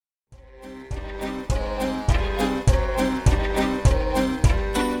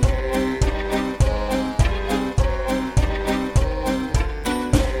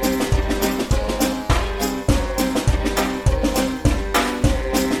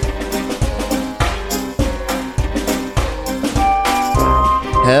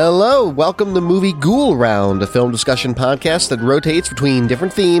Hello, welcome to Movie Ghoul Round, a film discussion podcast that rotates between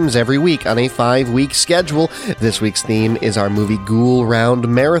different themes every week on a 5-week schedule. This week's theme is our Movie Ghoul Round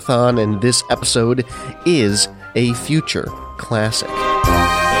Marathon, and this episode is a future classic.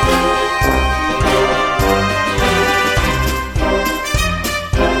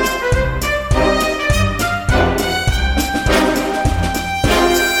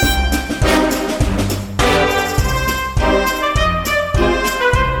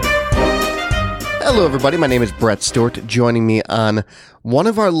 Hello, everybody. My name is Brett Stewart. Joining me on one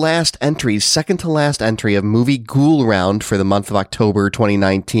of our last entries, second to last entry of Movie Ghoul Round for the month of October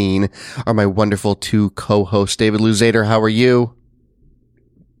 2019, are my wonderful two co-hosts. David Luzader, how are you?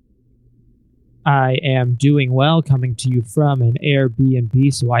 I am doing well, coming to you from an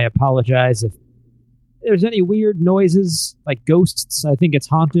Airbnb, so I apologize if there's any weird noises, like ghosts. I think it's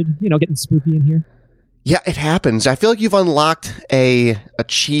haunted, getting spooky in here. Yeah, it happens. I feel like you've unlocked a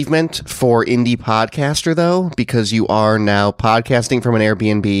achievement for indie podcaster, though, because you are now podcasting from an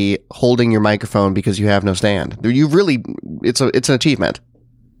Airbnb, holding your microphone because you have no stand. You really, it's an achievement.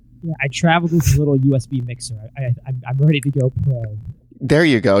 Yeah, I traveled with a little USB mixer. I'm ready to go pro. There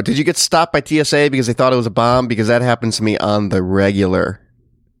you go. Did you get stopped by TSA because they thought it was a bomb? Because that happens to me on the regular.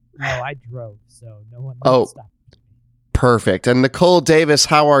 No, I drove, so no one stopped. Perfect. And Nicole Davis,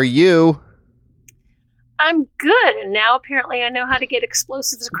 how are you? I'm good, and now apparently I know how to get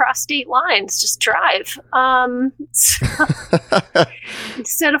explosives across state lines. Just drive.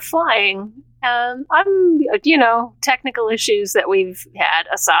 Instead of flying. I'm, technical issues that we've had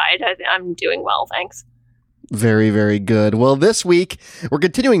aside, I'm doing well, thanks. Very, very good. Well, this week, we're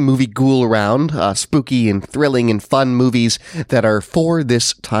continuing Movie Ghoul Round, spooky and thrilling and fun movies that are for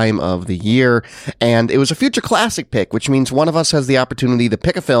this time of the year. And it was a future classic pick, which means one of us has the opportunity to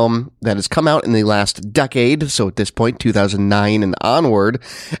pick a film that has come out in the last decade, so at this point, 2009 and onward,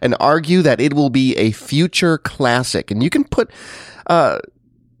 and argue that it will be a future classic. And you can put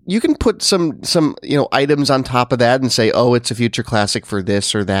some items on top of that and say, oh, it's a future classic for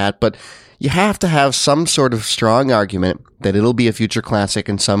this or that, but you have to have some sort of strong argument that it'll be a future classic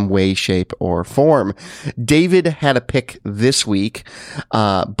in some way, shape, or form. David had a pick this week,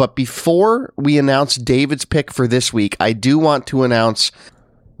 but before we announce David's pick for this week, I do want to announce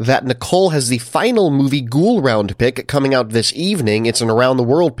that Nicole has the final Movie Ghoul Round pick coming out this evening. It's an Around the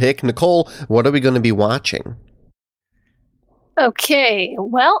World pick. Nicole, what are we going to be watching? Okay,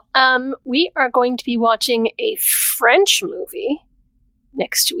 well, we are going to be watching a French movie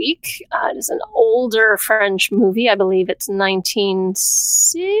next week. It is an older French movie. I believe it's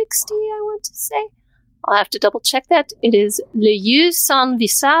 1960, I want to say. I'll have to double check that. It is Les Yeux Sans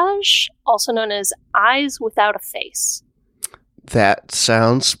Visage, also known as Eyes Without a Face. That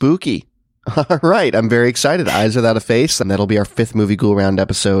sounds spooky. All right, I'm very excited. Eyes Without a Face, and that'll be our 5th Movie Ghoul Round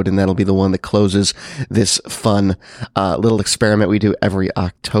episode, and that'll be the one that closes this fun little experiment we do every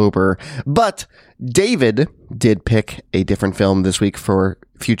October. But David did pick a different film this week for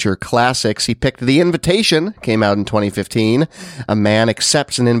future classics. He picked The Invitation, came out in 2015. A man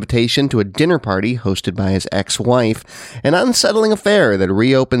accepts an invitation to a dinner party hosted by his ex-wife, an unsettling affair that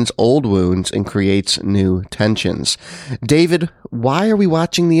reopens old wounds and creates new tensions. David, why are we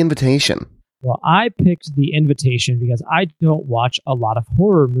watching The Invitation? Well, I picked The Invitation because I don't watch a lot of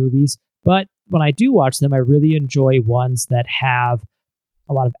horror movies, but when I do watch them, I really enjoy ones that have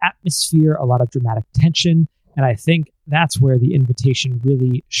a lot of atmosphere, a lot of dramatic tension, and I think that's where The Invitation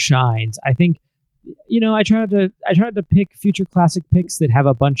really shines. I think, I tried to pick future classic picks that have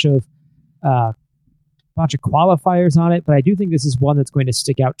a bunch of qualifiers on it, but I do think this is one that's going to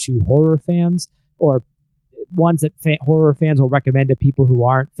stick out to horror fans, or ones that horror fans will recommend to people who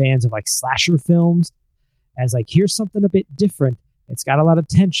aren't fans of like slasher films, as like, here's something a bit different. It's got a lot of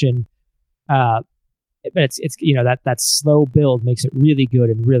tension, but it's that slow build makes it really good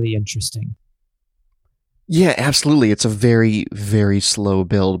and really interesting. Yeah, absolutely. It's a very, very slow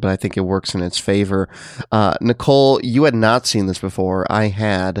build, but I think it works in its favor. Nicole, you had not seen this before. I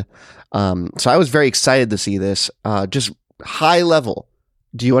had. So I was very excited to see this. Just high level.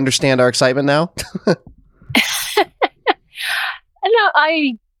 Do you understand our excitement now? No,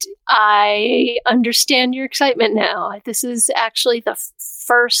 I understand your excitement now. This is actually the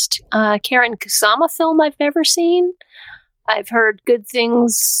first Karen Kusama film I've ever seen. I've heard good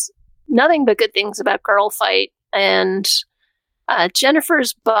things, nothing but good things about Girl Fight, and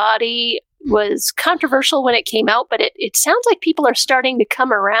Jennifer's Body was controversial when it came out, but it sounds like people are starting to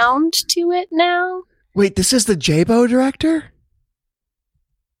come around to it now. Wait, this is the J-Bo director?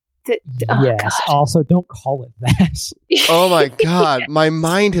 Yes. God. Also, don't call it that. Oh my God. My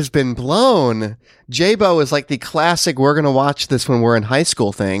mind has been blown. J-Bo is like the classic, we're going to watch this when we're in high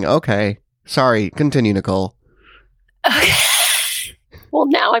school thing. Okay. Sorry. Continue, Nicole. Okay. Well,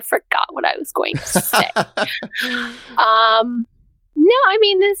 now I forgot what I was going to say. No, I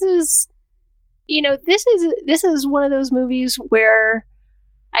mean, this is one of those movies where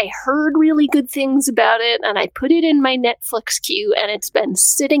I heard really good things about it and I put it in my Netflix queue, and it's been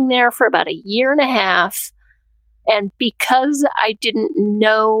sitting there for about a year and a half. And because I didn't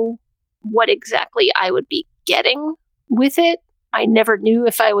know what exactly I would be getting with it, I never knew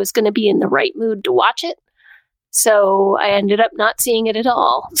if I was going to be in the right mood to watch it. So I ended up not seeing it at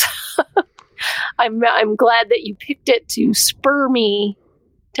all. I'm glad that you picked it to spur me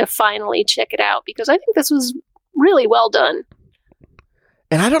to finally check it out, because I think this was really well done.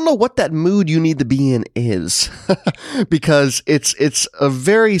 And I don't know what that mood you need to be in is, because it's a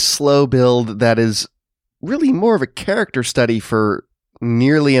very slow build that is really more of a character study for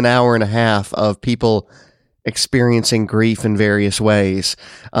nearly an hour and a half of people experiencing grief in various ways,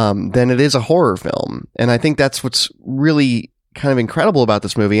 than it is a horror film. And I think that's what's really kind of incredible about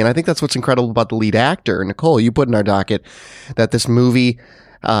this movie. And I think that's what's incredible about the lead actor. Nicole, you put in our docket that this movie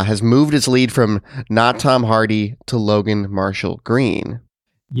has moved its lead from not Tom Hardy to Logan Marshall Green.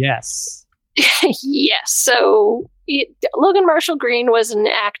 Yes. Yes. So Logan Marshall Green was an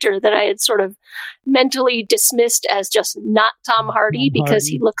actor that I had sort of mentally dismissed as just not Tom Hardy, because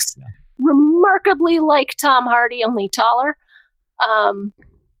he looks remarkably like Tom Hardy, only taller.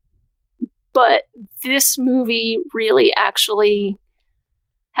 But this movie really actually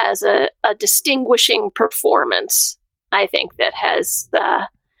has a distinguishing performance, I think, that has,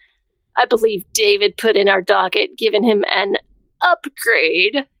 I believe David put in our docket, given him an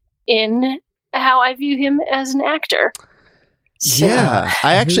upgrade in how I view him as an actor. So, yeah,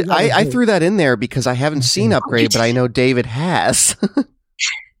 I threw that in there because I haven't seen Upgrade, but I know David has.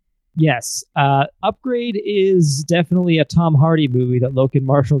 Yes. Upgrade is definitely a Tom Hardy movie that Logan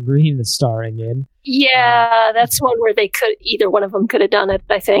Marshall Green is starring in. Yeah, that's one where either one of them could have done it,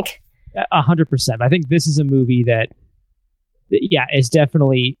 I think. 100%. I think this is a movie that, is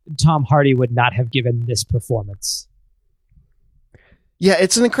definitely, Tom Hardy would not have given this performance. Yeah,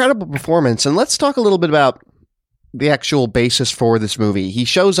 it's an incredible performance. And let's talk a little bit about the actual basis for this movie. He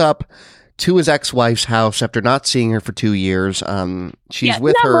shows up to his ex-wife's house after not seeing her for 2 years. She's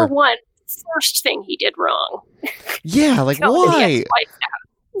with her. Number one, first thing he did wrong. Yeah, like why?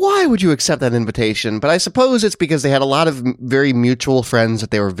 Why would you accept that invitation? But I suppose it's because they had a lot of very mutual friends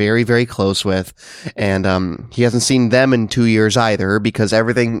that they were very, very close with. And he hasn't seen them in 2 years either, because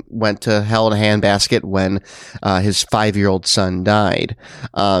everything went to hell in a handbasket when his 5-year-old son died.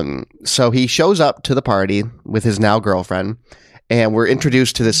 So he shows up to the party with his now girlfriend. And we're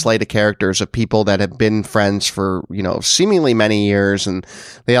introduced to this slate of characters of people that have been friends for, seemingly many years, and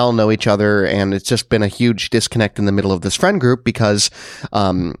they all know each other. And it's just been a huge disconnect in the middle of this friend group because,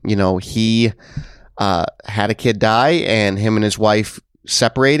 he had a kid die, and him and his wife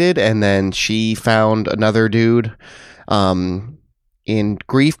separated, and then she found another dude in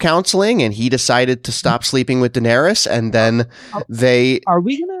grief counseling, and he decided to stop sleeping with Daenerys, and then they... Are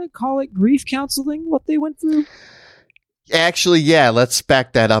we going to call it grief counseling, what they went through? Actually, yeah, let's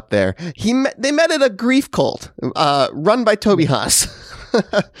back that up there. They met at a grief cult run by Toby Haas,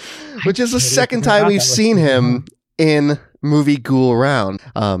 which is the second time we've seen him in movie Ghoul Around.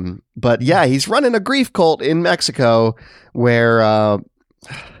 But yeah, he's running a grief cult in Mexico where I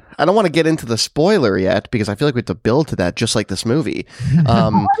don't want to get into the spoiler yet because I feel like we have to build to that just like this movie. That's part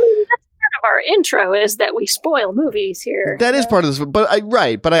of our intro is that we spoil movies here. That is part of this, but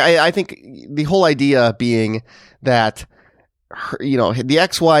I think the whole idea being that the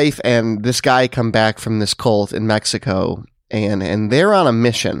ex-wife and this guy come back from this cult in Mexico, and they're on a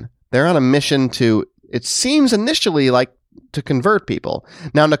mission. They're on a mission to, it seems initially like, to convert people.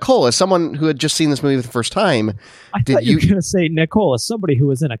 Now, Nicole, as someone who had just seen this movie for the first time, I thought you were going to say Nicole, as somebody who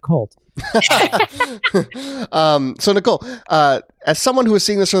was in a cult. So Nicole, as someone who was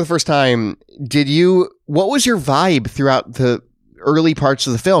seeing this for the first time, what was your vibe throughout the early parts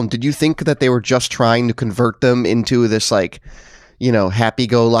of the film? Did you think that they were just trying to convert them into this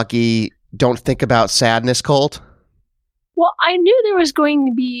happy-go-lucky, don't think about sadness cult? Well, I knew there was going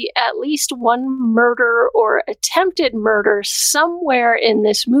to be at least one murder or attempted murder somewhere in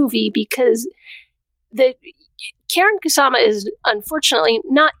this movie, because Karyn Kusama is unfortunately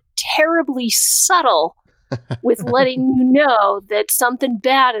not terribly subtle with letting you know that something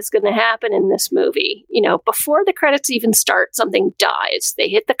bad is going to happen in this movie. Before the credits even start, something dies. They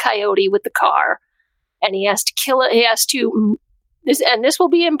hit the coyote with the car, and he has to kill it. He has to this will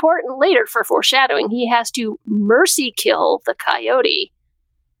be important later for foreshadowing. He has to mercy kill the coyote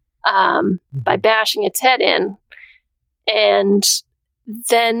by bashing its head in, and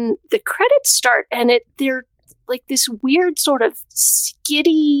then the credits start, and they're like this weird sort of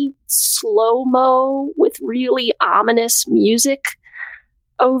skitty slow-mo with really ominous music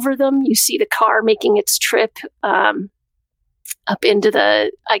over them. You see the car making its trip up into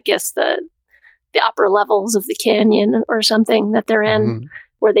the upper levels of the canyon or something that they're in,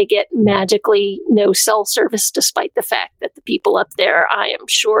 where they get magically no cell service, despite the fact that the people up there, I am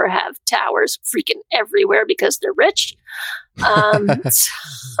sure, have towers freaking everywhere because they're rich. So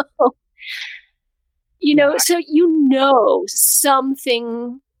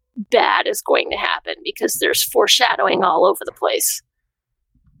something bad is going to happen because there's foreshadowing all over the place.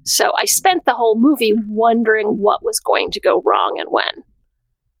 So I spent the whole movie wondering what was going to go wrong and when.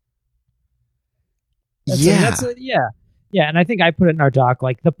 Yeah, and I think I put it in our doc,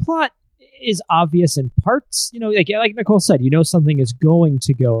 like, the plot is obvious in parts, like Nicole said, something is going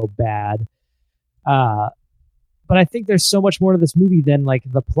to go bad. But I think there's so much more to this movie than, like,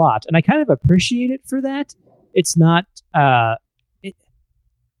 the plot, and I kind of appreciate it for that. It's not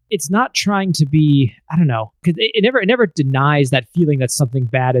it's not trying to be, I don't know, because it never denies that feeling that something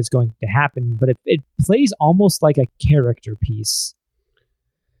bad is going to happen, but it plays almost like a character piece.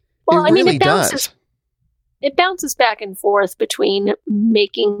 Well, It bounces back and forth between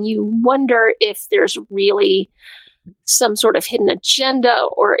making you wonder if there's really some sort of hidden agenda,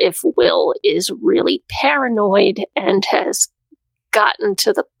 or if Will is really paranoid and has gotten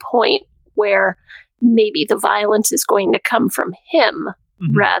to the point where maybe the violence is going to come from him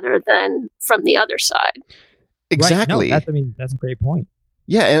rather than from the other side. Exactly. Right. No, that's a great point.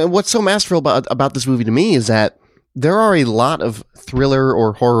 Yeah, and what's so masterful about this movie to me is that there are a lot of thriller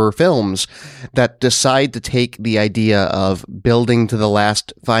or horror films that decide to take the idea of building to the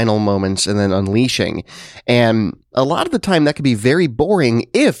last final moments and then unleashing. And a lot of the time that can be very boring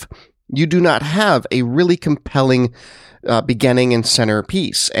if you do not have a really compelling beginning and center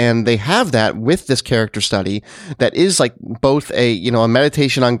piece. And they have that with this character study that is like both a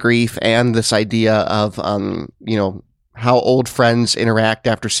meditation on grief and this idea of, how old friends interact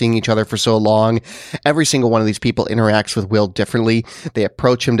after seeing each other for so long. Every single one of these people interacts with Will differently. They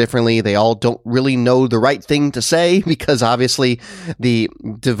approach him differently. They all don't really know the right thing to say because obviously the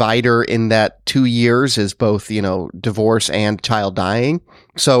divider in that 2 years is both, divorce and child dying.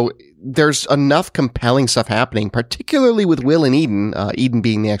 So there's enough compelling stuff happening, particularly with Will and Eden, Eden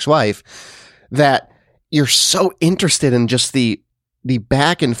being the ex-wife, that you're so interested in just the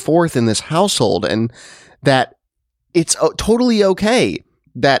back and forth in this household, and that it's totally okay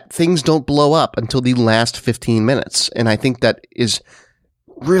that things don't blow up until the last 15 minutes. And I think that is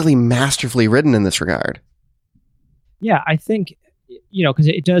really masterfully written in this regard. Yeah, I think, because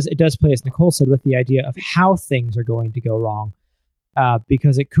it does play, as Nicole said, with the idea of how things are going to go wrong.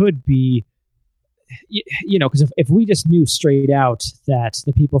 Because it could be, because if we just knew straight out that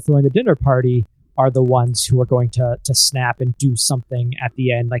the people throwing the dinner party are the ones who are going to snap and do something at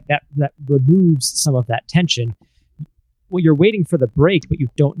the end, like that removes some of that tension. Well, you're waiting for the break, but you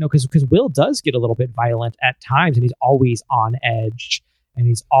don't know, because Will does get a little bit violent at times, and he's always on edge, and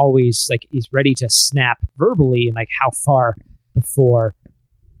he's always like, he's ready to snap verbally, and like how far before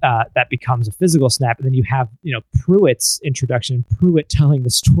that becomes a physical snap. And then you have, Pruitt's introduction, Pruitt telling the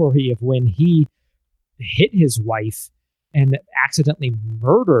story of when he hit his wife and accidentally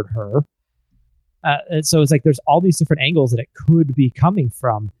murdered her. And so it's like, there's all these different angles that it could be coming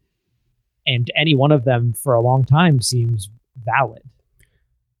from. And any one of them for a long time seems valid.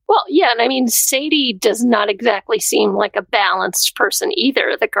 Well, yeah, and Sadie does not exactly seem like a balanced person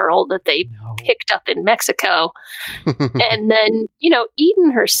either, the girl that they picked up in Mexico. And then,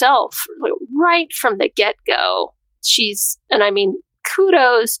 Eden herself, right from the get-go,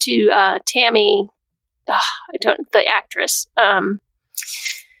 kudos to Tammy, the actress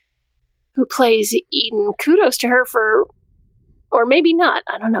who plays Eden, kudos to her for, or maybe not,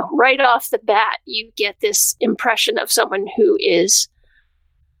 I don't know, right off the bat, you get this impression of someone who is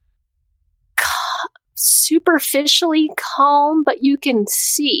superficially calm, but you can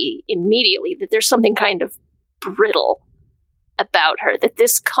see immediately that there's something kind of brittle about her, that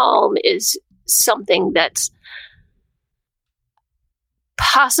this calm is something that's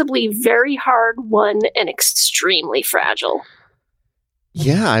possibly very hard won and extremely fragile.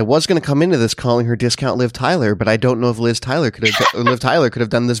 Yeah, I was going to come into this calling her discount Liv Tyler, but I don't know if Liv Tyler could have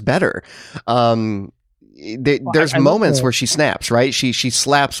done this better. There's moments where she snaps, right? She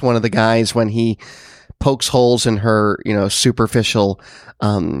slaps one of the guys when he pokes holes in her, superficial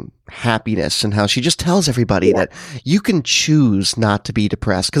happiness, and how she just tells everybody that you can choose not to be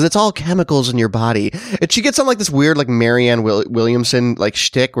depressed because it's all chemicals in your body. And she gets on like this weird like Marianne Williamson like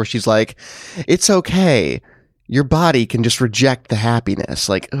shtick where she's like, it's okay. Your body can just reject the happiness.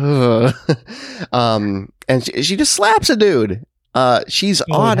 Like, ugh. And she just slaps a dude. She's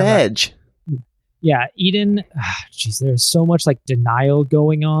on edge. Yeah, Eden. Jeez, there's so much like denial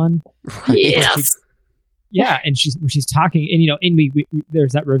going on. Yes. Yeah, and she's talking, and we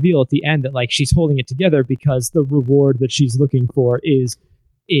there's that reveal at the end that like she's holding it together because the reward that she's looking for is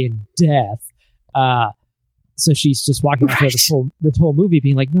in death. So she's just walking through this whole movie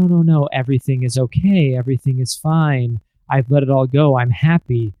being like, no, everything is okay, everything is fine. I've let it all go. I'm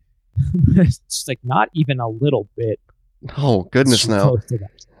happy. It's like not even a little bit. Oh goodness, no.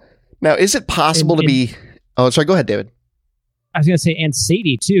 Now, is it possible to be? Oh, sorry. Go ahead, David. I was going to say, and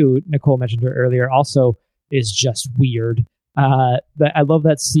Sadie too. Nicole mentioned her earlier. Also, is just weird. I love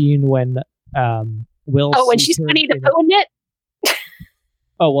that scene when Will. Oh, when she's Winnie the Pooh in it.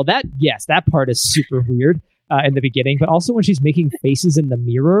 Oh well, that part is super weird in the beginning, but also when she's making faces in the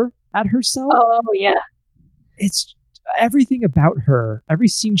mirror at herself. Oh yeah, it's everything about her. Every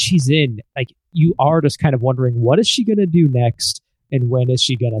scene she's in, like you are just kind of wondering what is she going to do next. And when is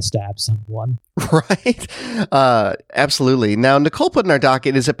she going to stab someone? Right. Absolutely. Now, Nicole put in our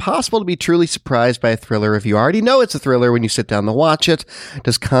docket, is it possible to be truly surprised by a thriller if you already know it's a thriller when you sit down to watch it?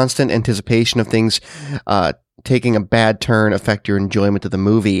 Does constant anticipation of things taking a bad turn affect your enjoyment of the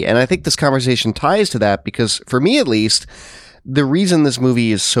movie? And I think this conversation ties to that because, for me at least, the reason this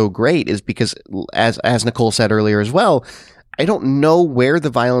movie is so great is because, as Nicole said earlier as well, I don't know where the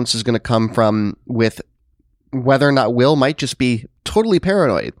violence is going to come from with whether or not Will might just be totally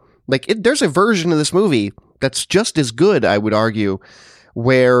paranoid. Like, there's a version of this movie that's just as good, I would argue,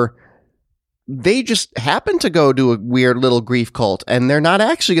 where they just happen to go to a weird little grief cult and they're not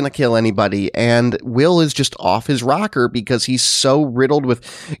actually going to kill anybody. And Will is just off his rocker because he's so riddled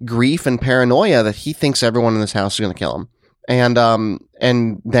with grief and paranoia that he thinks everyone in this house is going to kill him. And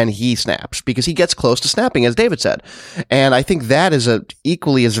then he snaps because he gets close to snapping, as David said. And I think that is a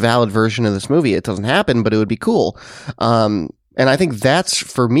equally as valid version of this movie. It doesn't happen, but it would be cool. And I think that's,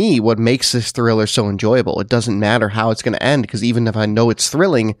 for me, what makes this thriller so enjoyable. It doesn't matter how it's going to end, because even if I know it's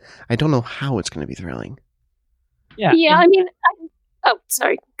thrilling, I don't know how it's going to be thrilling. Yeah. Yeah, I mean,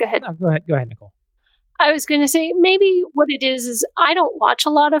 sorry. Go ahead. No, go ahead, Nicole. I was going to say, maybe what it is I don't watch a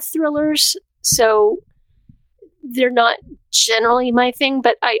lot of thrillers, so they're not generally my thing,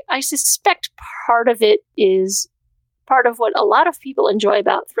 but I suspect part of what a lot of people enjoy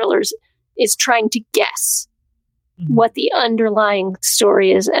about thrillers is trying to guess what the underlying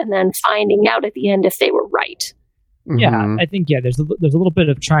story is and then finding out at the end if they were right. Yeah, I think, there's a little bit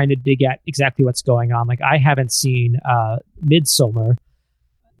of trying to dig at exactly what's going on. Like, I haven't seen Midsommar,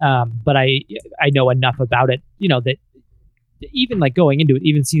 but I know enough about it, that even like going into it,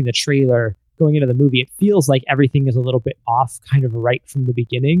 even seeing the trailer, going into the movie, it feels like everything is a little bit off kind of right from the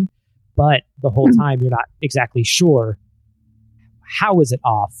beginning, but the whole time you're not exactly sure how is it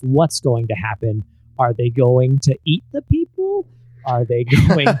off, what's going to happen. Are they going to eat the people? Are they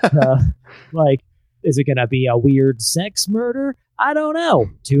going to, like, is it going to be a weird sex murder? I don't know.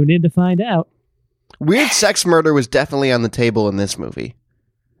 Tune in to find out. Weird sex murder was definitely on the table in this movie.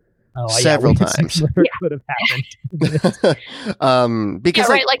 Oh, several times. Could have happened. Because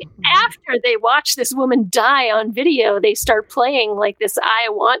like after they watch this woman die on video, they start playing like this I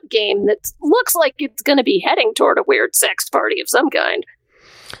Want game that looks like it's going to be heading toward a weird sex party of some kind.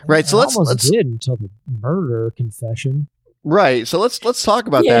 Right, so let's did until the murder confession. Right, so let's talk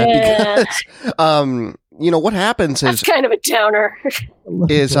about that because what happens That's is kind of a downer.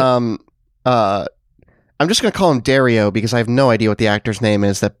 Is I'm just going to call him Dario because I have no idea what the actor's name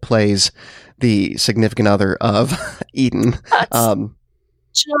is that plays the significant other of Eden. John.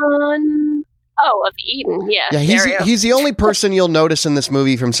 Oh, of Eden, yeah. Yeah, he's the only person you'll notice in this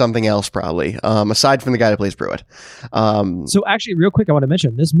movie from something else, probably, aside from the guy that plays Pruitt. So actually, real quick, I want to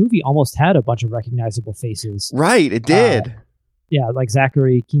mention, this movie almost had a bunch of recognizable faces. Right, it did. Like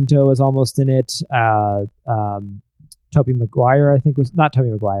Zachary Quinto is almost in it. Tobey Maguire, I think was... Not Tobey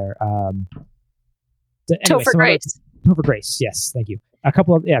Maguire. Topher Grace. Topher Grace, yes, thank you.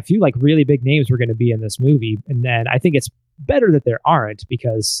 A few like really big names were going to be in this movie, and then I think it's better that there aren't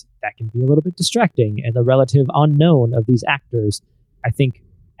because that can be a little bit distracting, and the relative unknown of these actors, I think,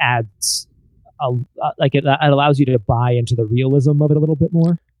 adds it allows you to buy into the realism of it a little bit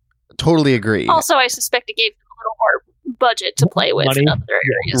more. Totally agree. Also, I suspect it gave them a little budget to play with Money. in other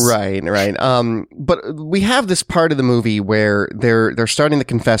areas. Right. But we have this part of the movie where they're starting to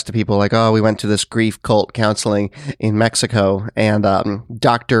confess to people like, oh, we went to this grief cult counseling in Mexico, and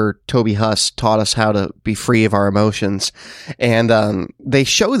Dr. Toby Huss taught us how to be free of our emotions. And they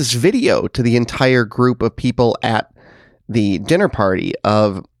show this video to the entire group of people at the dinner party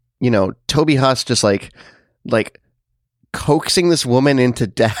of, Toby Huss just like coaxing this woman into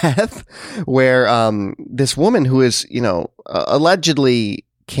death, where this woman who is, allegedly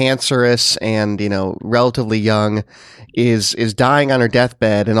cancerous and, relatively young is dying on her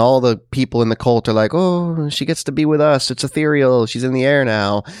deathbed, and all the people in the cult are like, oh, she gets to be with us. It's ethereal. She's in the air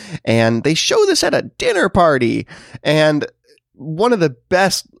now. And they show this at a dinner party. And one of the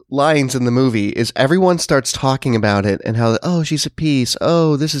best lines in the movie is everyone starts talking about it and how, oh, she's at peace.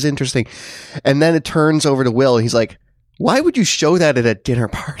 Oh, this is interesting. And then it turns over to Will. He's like, why would you show that at a dinner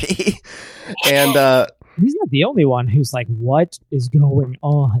party? And he's not the only one who's like, what is going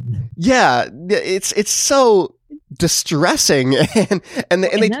on? Yeah, it's so distressing. And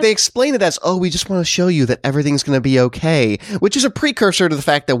they explain it as, oh, we just want to show you that everything's going to be okay, which is a precursor to the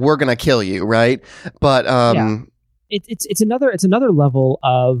fact that we're going to kill you, right? But it's another level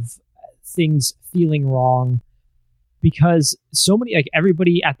of things feeling wrong, because so many, like,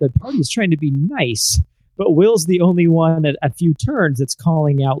 everybody at the party is trying to be nice, but Will's the only one at a few turns that's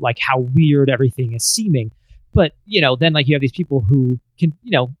calling out like how weird everything is seeming. But, then like you have these people who can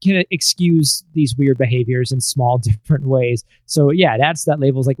excuse these weird behaviors in small different ways. So yeah, it adds that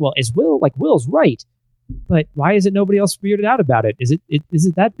label. Is like, well, Will's right, but why is it nobody else weirded out about it? Is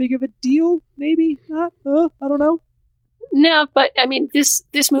it that big of a deal? Maybe not. I don't know. No, but I mean, this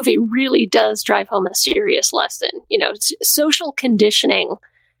movie really does drive home a serious lesson. Social conditioning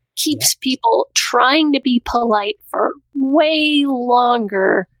keeps people trying to be polite for way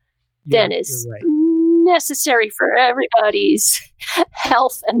longer than is necessary for everybody's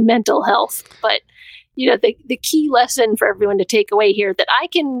health and mental health. But the key lesson for everyone to take away here that I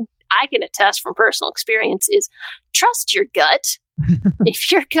can attest from personal experience is trust your gut.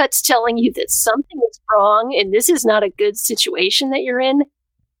 If your gut's telling you that something is wrong and this is not a good situation that you're in,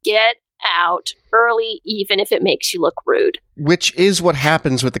 get out early, even if it makes you look rude. Which is what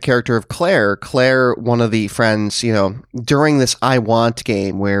happens with the character of Claire. Claire, one of the friends, during this I Want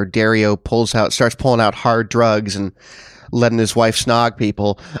game where Dario starts pulling out hard drugs and letting his wife snog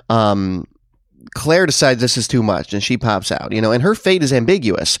people, Claire decides this is too much and she pops out, and her fate is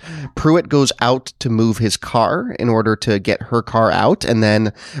ambiguous. Pruitt goes out to move his car in order to get her car out. And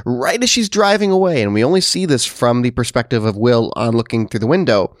then right as she's driving away, and we only see this from the perspective of Will on looking through the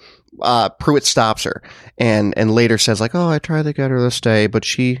window, Pruitt stops her and later says like, oh, I tried to get her to stay, but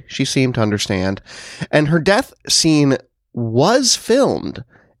she seemed to understand. And her death scene was filmed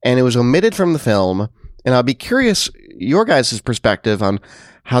and it was omitted from the film. And I'll be curious your guys' perspective on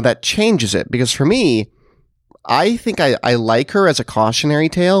how that changes it. Because for me, I think I like her as a cautionary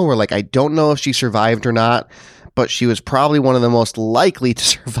tale where, like, I don't know if she survived or not, but she was probably one of the most likely to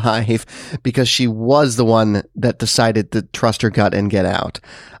survive because she was the one that decided to trust her gut and get out.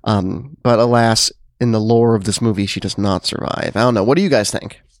 But alas, in the lore of this movie, she does not survive. I don't know. What do you guys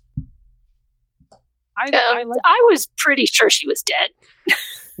think? I was pretty sure she was dead.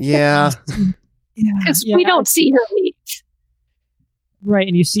 Yeah. Because we don't see her leave. Right,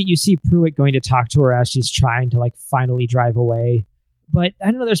 and you see Pruitt going to talk to her as she's trying to like finally drive away. But I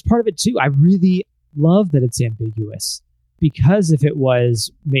don't know, there's part of it too. I really love that it's ambiguous, because if it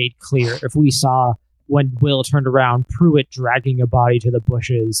was made clear, if we saw when Will turned around Pruitt dragging a body to the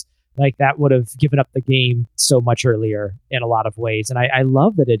bushes, like that would have given up the game so much earlier in a lot of ways. And I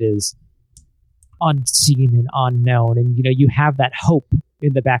love that it is unseen and unknown, and you have that hope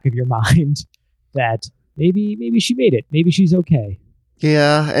in the back of your mind that maybe she made it, maybe she's okay.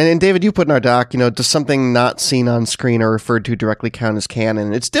 Yeah, and David, you put in our doc, does something not seen on screen or referred to directly count as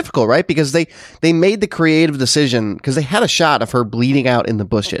canon? It's difficult, right? Because they made the creative decision, because they had a shot of her bleeding out in the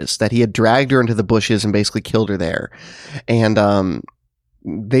bushes, that he had dragged her into the bushes and basically killed her there. And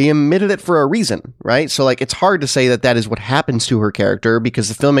they omitted it for a reason, right? So, like, it's hard to say that is what happens to her character,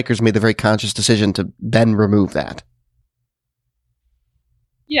 because the filmmakers made the very conscious decision to then remove that.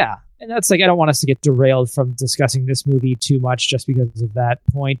 Yeah. And that's like, I don't want us to get derailed from discussing this movie too much just because of that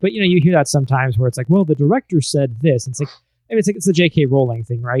point. But, you hear that sometimes where it's like, well, the director said this. And it's like, I mean, it's the J.K. Rowling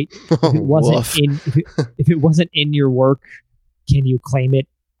thing, right? If it wasn't in your work, can you claim it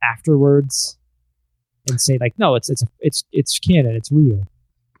afterwards and say like, no, it's canon, it's real?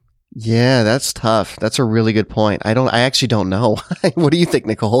 Yeah, that's tough. That's a really good point. I actually don't know. What do you think,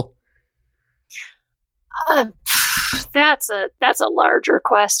 Nicole? That's a larger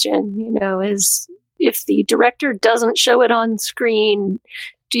question, is if the director doesn't show it on screen,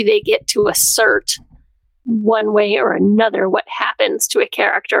 do they get to assert one way or another what happens to a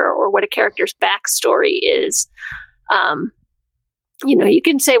character or what a character's backstory is? You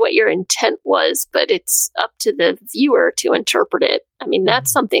can say what your intent was, but it's up to the viewer to interpret it. I mean,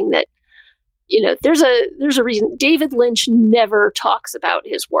 that's something that, there's a reason David Lynch never talks about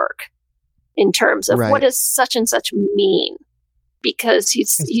his work in terms of what does such and such mean, because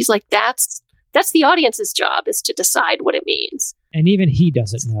he's like, that's the audience's job, is to decide what it means. And even he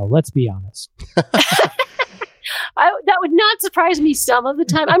doesn't know. Let's be honest. That would not surprise me some of the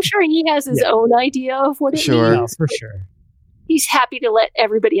time. I'm sure he has his own idea of what it means. No, for sure. He's happy to let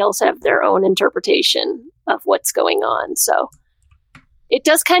everybody else have their own interpretation of what's going on. So it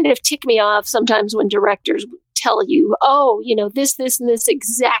does kind of tick me off sometimes when directors tell you, this, and this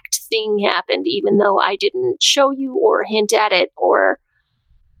exact thing happened, even though I didn't show you or hint at it or,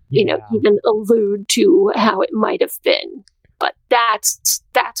 even allude to how it might have been. But that's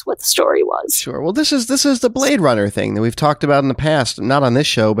what the story was. Sure. Well, this is the Blade Runner thing that we've talked about in the past, not on this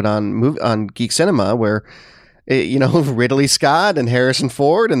show, but on Geek Cinema, where Ridley Scott and Harrison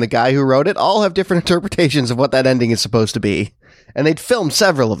Ford and the guy who wrote it all have different interpretations of what that ending is supposed to be, and they'd filmed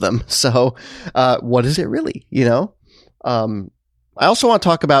several of them. So, what is it really? I also want to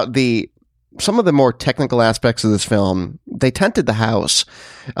talk about some of the more technical aspects of this film. They tented the house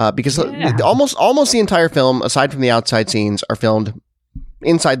because almost the entire film, aside from the outside scenes, are filmed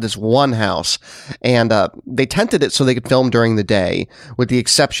inside this one house, and they tented it so they could film during the day, with the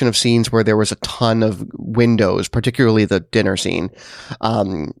exception of scenes where there was a ton of windows, particularly the dinner scene.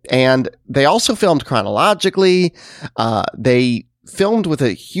 And they also filmed chronologically. They filmed with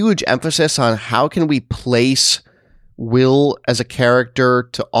a huge emphasis on how can we place Will as a character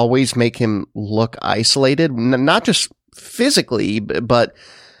to always make him look isolated, not just physically, but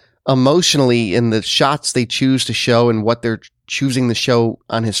emotionally in the shots they choose to show and what they're choosing to show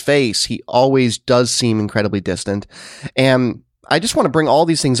on his face. He always does seem incredibly distant. And I just want to bring all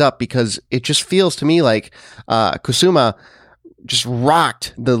these things up because it just feels to me like Kusama just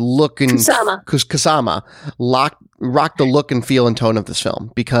rocked the look and Kusama rocked the look and feel and tone of this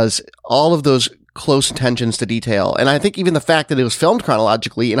film, because all of those close attentions to detail, and I think even the fact that it was filmed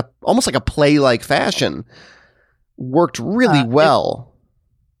chronologically in almost like a play-like fashion, worked really well.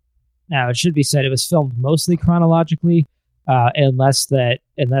 Now, it should be said it was filmed mostly chronologically, unless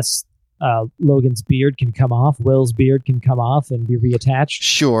Logan's beard can come off, Will's beard can come off and be reattached.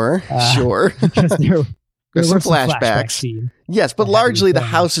 Sure. Because there There's some were flashbacks. Yes, but largely the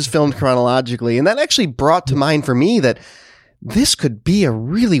house is filmed chronologically, and that actually brought to mind for me that this could be a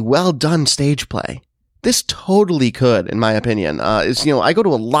really well done stage play. This totally could, in my opinion. I go to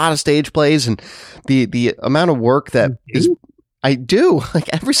a lot of stage plays, and the amount of work that I do, like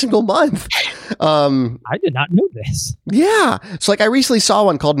every single month. I did not know this. Yeah. So I recently saw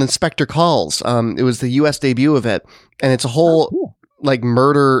one called Inspector Calls. It was the US debut of it, and it's a whole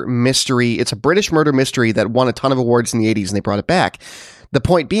murder mystery. It's a British murder mystery that won a ton of awards in the 80s, and they brought it back. The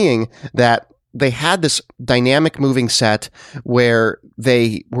point being that they had this dynamic moving set where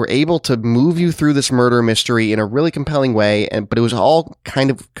they were able to move you through this murder mystery in a really compelling way, but it was all kind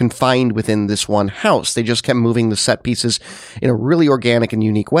of confined within this one house. They just kept moving the set pieces in a really organic and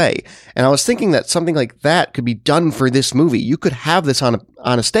unique way. And I was thinking that something like that could be done for this movie. You could have this on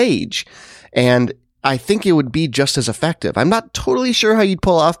a stage, and I think it would be just as effective. I'm not totally sure how you'd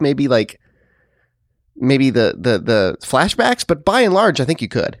pull off maybe the flashbacks, but by and large, I think you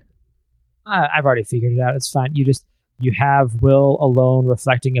could. I've already figured it out. It's fine. You have Will alone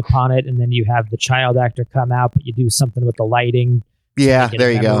reflecting upon it, and then you have the child actor come out, but you do something with the lighting. Yeah,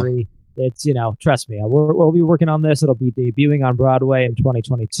 there you go. It's, trust me, we'll be working on this. It'll be debuting on Broadway in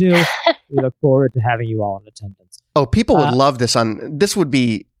 2022. We look forward to having you all in attendance. Oh, people would love this this would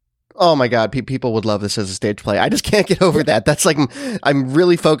be, oh my God, people would love this as a stage play. I just can't get over that. That's I'm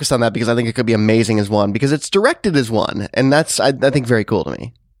really focused on that because I think it could be amazing as one, because it's directed as one. And that's, I think, very cool to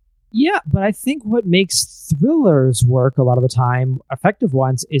me. Yeah, but I think what makes thrillers work a lot of the time, effective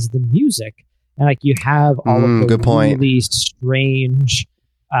ones, is the music. And you have all of the really strange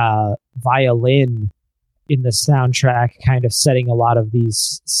violin in the soundtrack, kind of setting a lot of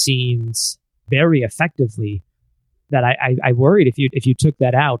these scenes very effectively. That I worried if you took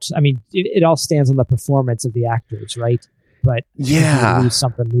that out. I mean, it all stands on the performance of the actors, right? But yeah, you lose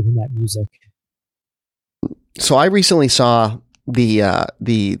something moving that music. So I recently saw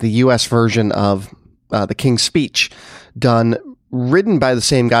the U.S. version of The King's Speech, done written by the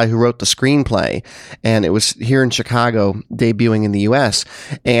same guy who wrote the screenplay, and it was here in Chicago, debuting in the US,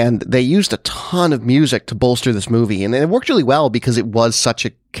 and they used a ton of music to bolster this movie, and it worked really well because it was such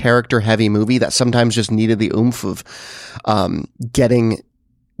a character-heavy movie that sometimes just needed the oomph of getting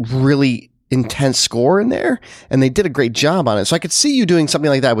really intense score in there, and they did a great job on it. So I could see you doing something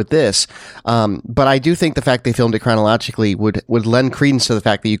like that with this, but I do think the fact they filmed it chronologically would lend credence to the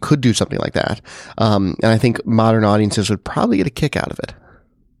fact that you could do something like that, and I think modern audiences would probably get a kick out of it.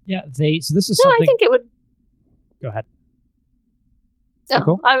 Yeah, so this is something. I think it would. Go ahead. No,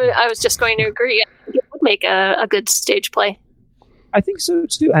 Cool. I was just going to agree. I think it would make a good stage play. I think so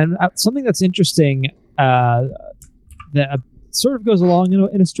too, and something that's interesting that sort of goes along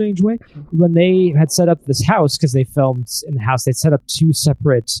in a strange way. When they had set up this house, because they filmed in the house, they set up 2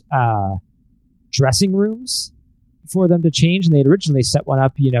 separate dressing rooms for them to change, and they had originally set one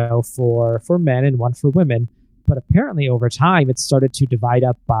up, for men and one for women. But apparently, over time, it started to divide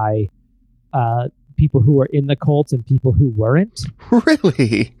up by people who were in the cult and people who weren't.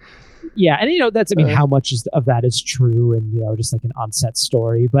 Really? Yeah, and that's how much of that is true, and just like an on-set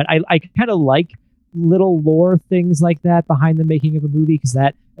story. But I kind of like little lore things like that behind the making of a movie, because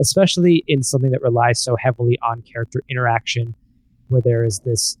that, especially in something that relies so heavily on character interaction, where there is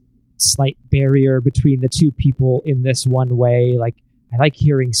this slight barrier between the two people in this one way, like I like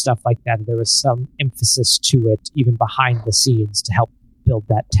hearing stuff like that. There was some emphasis to it even behind the scenes to help build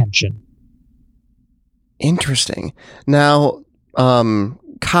that tension. Interesting. Now,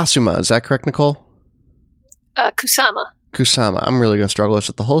 Kasuma, is that correct, Nicole? Kusama. I'm really going to struggle with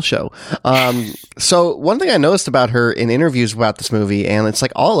it the whole show. So one thing I noticed about her in interviews about this movie, and it's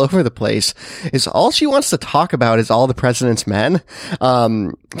like all over the place, is all she wants to talk about is All the President's Men.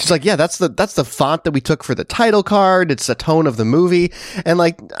 She's like, yeah, that's the font that we took for the title card. It's the tone of the movie. And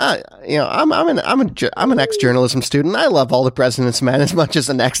like, I'm an ex-journalism student. I love All the President's Men as much as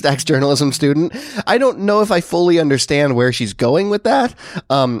an ex-journalism student. I don't know if I fully understand where she's going with that.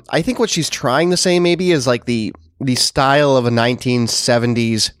 I think what she's trying to say maybe is like the style of a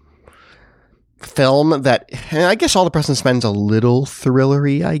 1970s film that, and I guess All the President's Men's a little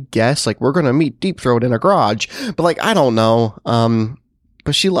thrillery, I guess. Like, we're going to meet Deep Throat in a garage. But, like, I don't know.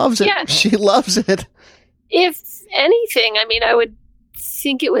 But she loves it. Yeah. She loves it. If anything, I would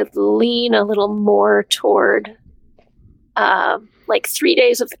think it would lean a little more toward, like, 3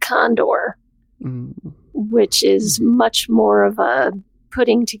 Days of the Condor, which is much more of a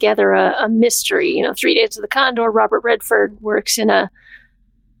putting together a mystery. 3 Days of the Condor, Robert Redford works in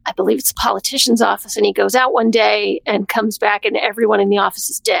I believe it's a politician's office, and he goes out one day and comes back and everyone in the office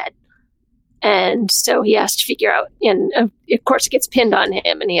is dead. And so he has to figure out, and of course it gets pinned on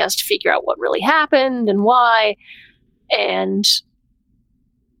him, and he has to figure out what really happened and why. And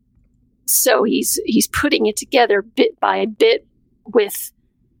so he's putting it together bit by bit with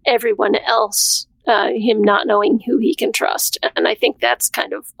everyone else, him not knowing who he can trust. And I think that's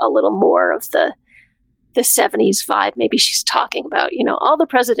kind of a little more of the 70s vibe. Maybe she's talking about, All the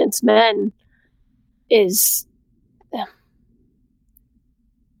President's Men is,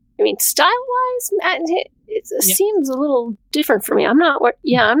 style-wise, it seems a little different for me. I'm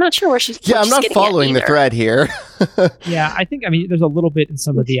not sure where she's I'm not following the thread here. Yeah, I think, there's a little bit in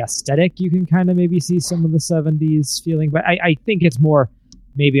some of the aesthetic. You can kind of maybe see some of the 70s feeling, but I think it's more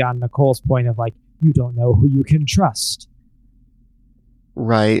maybe on Nicole's point of like, you don't know who you can trust.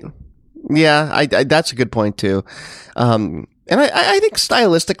 Right. Yeah, I that's a good point too. And I think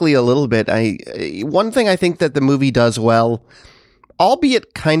stylistically a little bit. One thing I think that the movie does well,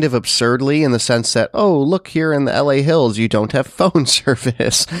 albeit kind of absurdly in the sense that, oh, look, here in the LA Hills, you don't have phone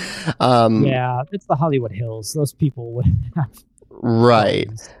service. Yeah, it's the Hollywood Hills. Those people would have. Right.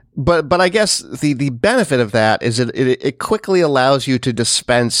 Phones. But I guess the benefit of that is it quickly allows you to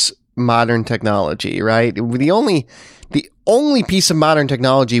dispense modern technology, right? The only piece of modern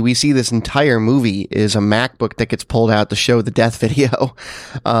technology we see this entire movie is a MacBook that gets pulled out to show the death video.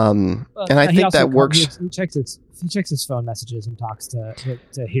 And I think that works. He checks his phone messages and talks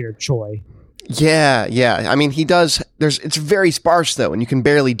to hear Choi. Yeah. He does. It's very sparse though, and you can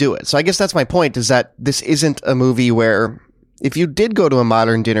barely do it. So I guess that's my point, is that this isn't a movie where, if you did go to a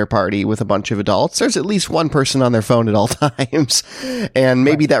modern dinner party with a bunch of adults, there's at least one person on their phone at all times. And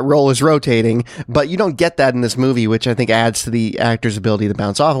maybe that role is rotating, but you don't get that in this movie, which I think adds to the actors' ability to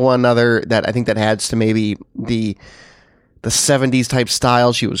bounce off of one another. That I think that adds to maybe the 70s type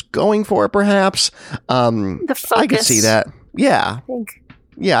style she was going for, perhaps. The focus. I could see that. Yeah.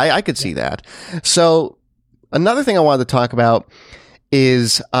 I could see that. So another thing I wanted to talk about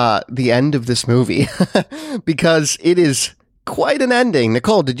is the end of this movie, because it is quite an ending.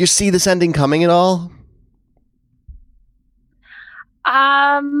 Nicole, did you see this ending coming at all?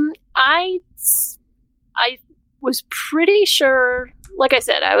 I was pretty sure, like I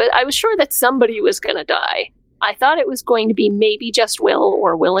said, I was sure that somebody was going to die. I thought it was going to be maybe just Will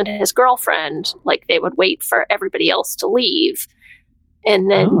or Will and his girlfriend. Like they would wait for everybody else to leave and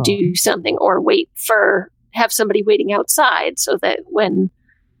then do something, or have somebody waiting outside so that when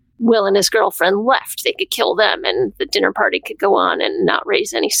Will and his girlfriend left, they could kill them and the dinner party could go on and not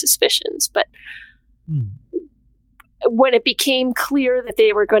raise any suspicions. But when it became clear that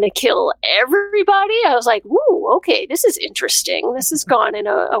they were going to kill everybody, I was like, "Ooh, okay, this is interesting. This has gone in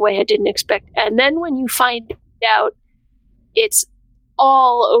a way I didn't expect." And then when you find out it's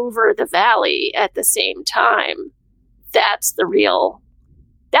all over the valley at the same time, that was the real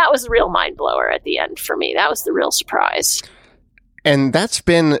mind blower at the end for me. That was the real surprise. And that's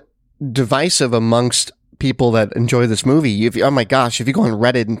been divisive amongst people that enjoy this movie. Oh my gosh, if you go on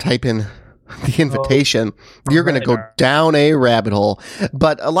Reddit and type in The Invitation, you're going to go down a rabbit hole.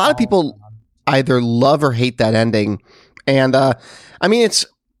 But a lot of people either love or hate that ending. And I mean,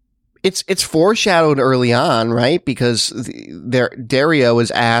 it's foreshadowed early on, right? Because Dario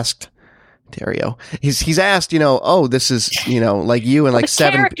is asked. He's asked, oh, this is, like you and like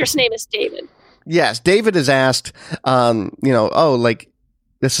the character's name is David. Yes, David is asked, oh, like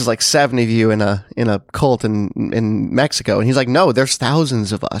this is like 7 of you in a cult in Mexico, and he's like, no, there's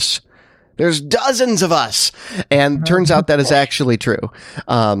thousands of us. There's dozens of us. And turns out that is actually true.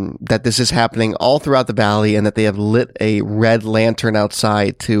 That this is happening all throughout the valley, and that they have lit a red lantern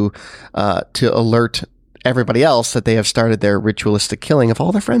outside to alert everybody else that they have started their ritualistic killing of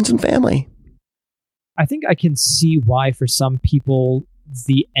all their friends and family. I think I can see why for some people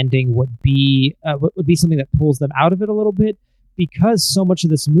the ending would be something that pulls them out of it a little bit, because so much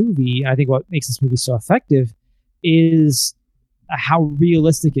of this movie, I think what makes this movie so effective is how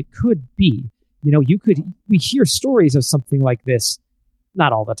realistic it could be. We hear stories of something like this,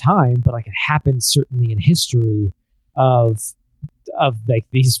 not all the time, but like it happens certainly in history of like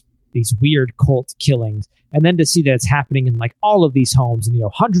these weird cult killings. And then to see that it's happening in like all of these homes, and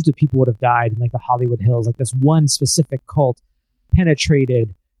hundreds of people would have died in like the Hollywood Hills. Like this one specific cult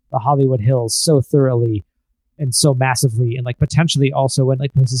penetrated the Hollywood Hills so thoroughly and so massively, and like potentially also in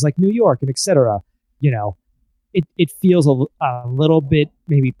like places like New York and etc. It feels a little bit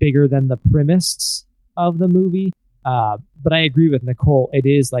maybe bigger than the premise of the movie. But I agree with Nicole.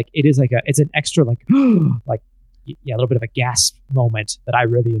 It's an extra like a little bit of a gasp moment that I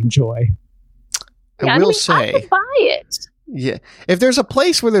really enjoy. I will say, I could buy it. Yeah, if there's a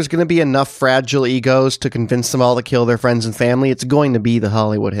place where there's going to be enough fragile egos to convince them all to kill their friends and family, it's going to be the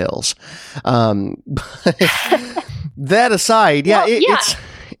Hollywood Hills. That aside,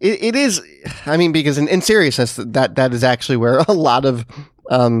 it is. I mean, because in seriousness, that is actually where a lot of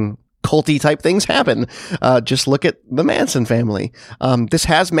culty type things happen. Just look at the Manson family. This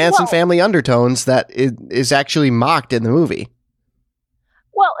has Manson family undertones that is actually mocked in the movie.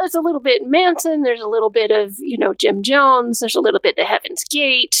 Well, it's a little bit Manson. There's a little bit of, Jim Jones. There's a little bit of Heaven's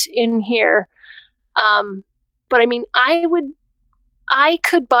Gate in here. But I mean, I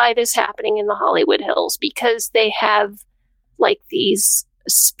could buy this happening in the Hollywood Hills because they have like these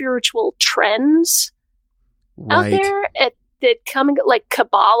spiritual trends out there that coming, like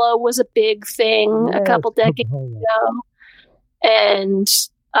Kabbalah was a big thing a couple decades ago. And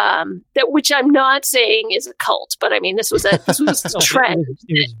that, which I'm not saying is a cult, but I mean, this was a trend. It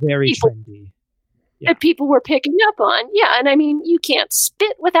was very trendy. That people were picking up on. Yeah. And I mean, you can't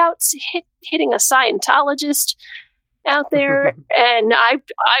spit without hitting a Scientologist out there. And I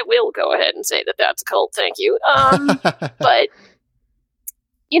will go ahead and say that that's a cult. Thank you. But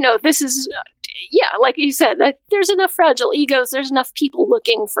this is, like you said, that there's enough fragile egos. There's enough people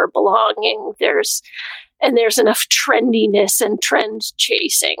looking for belonging. There's enough trendiness and trend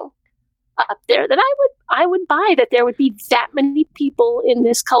chasing up there that I would buy that there would be that many people in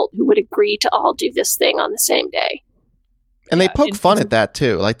this cult who would agree to all do this thing on the same day. And they poke fun at that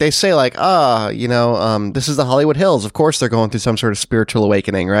too. Like they say like, this is the Hollywood Hills. Of course they're going through some sort of spiritual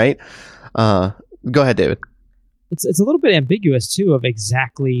awakening, right? Go ahead, David. It's a little bit ambiguous too of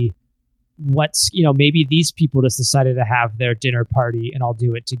exactly what's, maybe these people just decided to have their dinner party and all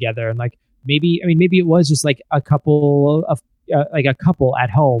do it together. And like, maybe it was just like a couple at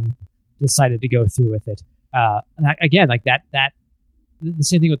home decided to go through with it. And again, like that, the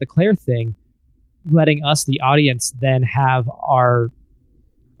same thing with the Claire thing, letting us, the audience, then have our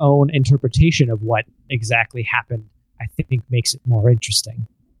own interpretation of what exactly happened, I think makes it more interesting.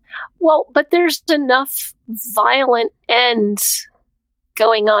 Well, but there's enough violent ends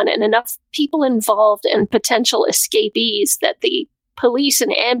going on and enough people involved and potential escapees that the police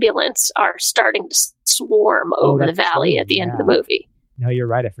and ambulance are starting to swarm over the valley at the end of the movie. No, you're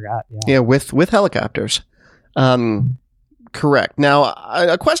right. I forgot. Yeah, with helicopters. Correct. Now,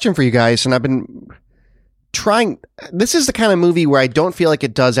 a question for you guys, and I've been trying. This is the kind of movie where I don't feel like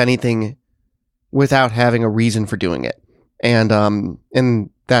it does anything without having a reason for doing it, and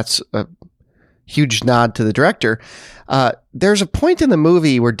that's a huge nod to the director. There's a point in the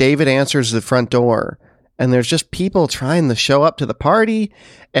movie where David answers the front door, and there's just people trying to show up to the party,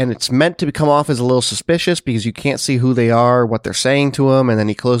 and it's meant to come off as a little suspicious because you can't see who they are, what they're saying to him, and then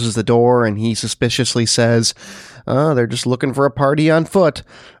he closes the door and he suspiciously says, "Oh, they're just looking for a party on foot."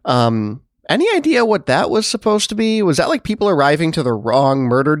 Any idea what that was supposed to be? Was that like people arriving to the wrong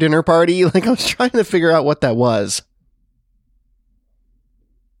murder dinner party? Like, I was trying to figure out what that was.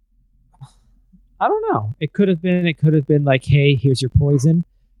 I don't know. It could have been like, hey, here's your poison.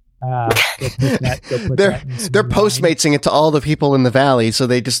 Go put They're postmatesing it to all the people in the valley, so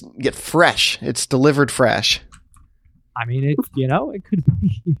they just get fresh. It's delivered fresh. I mean, it could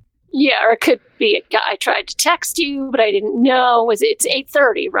be. Yeah, or it could be a guy tried to text you, but I didn't know. It's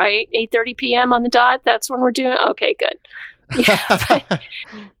 8:30, right? 8:30 p.m. on the dot. That's when we're doing. Okay, good. Yeah,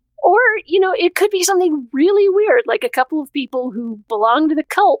 or, it could be something really weird, like a couple of people who belong to the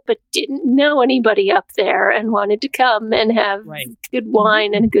cult but didn't know anybody up there and wanted to come and have good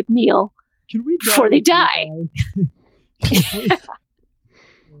wine and a good meal before they die.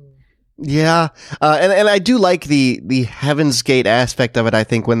 Yeah, and I do like the Heaven's Gate aspect of it. I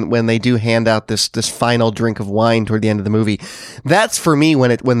think when they do hand out this final drink of wine toward the end of the movie, that's for me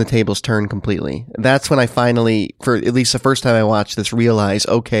when the tables turn completely. That's when I finally, for at least the first time I watched this, realize,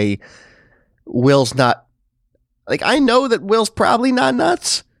 okay, Will's not, like, I know that Will's probably not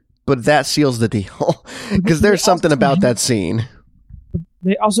nuts, but that seals the deal because there's something about that scene.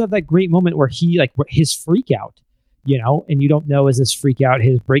 They also have that great moment where his freak out. And you don't know, is this freak out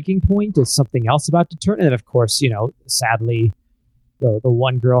his breaking point? Is something else about to turn? And then, of course, sadly, the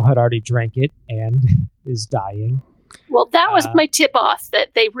one girl had already drank it and is dying. Well, that was my tip off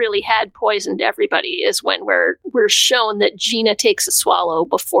that they really had poisoned everybody, is when we're shown that Gina takes a swallow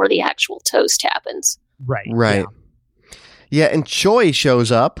before the actual toast happens. Right. Yeah, and Choi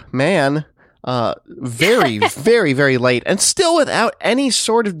shows up, man, very, very, very late, and still without any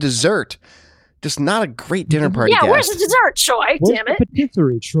sort of dessert. Just not a great dinner party. Yeah, where's the dessert, Choi? Damn it!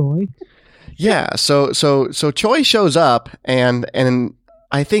 Patisserie, Choi. Yeah, so Choi shows up and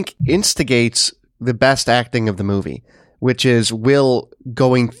I think instigates the best acting of the movie, which is Will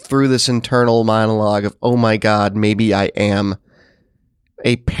going through this internal monologue of, oh my God, maybe I am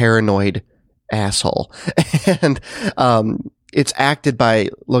a paranoid asshole, and it's acted by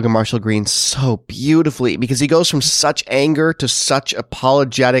Logan Marshall Green so beautifully because he goes from such anger to such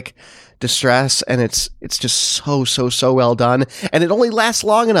apologetic distress, and it's just so well done, and it only lasts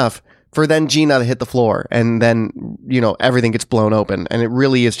long enough for then Gina to hit the floor, and then everything gets blown open, and it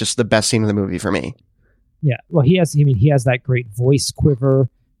really is just the best scene of the movie for me. Yeah, well, he has that great voice quiver.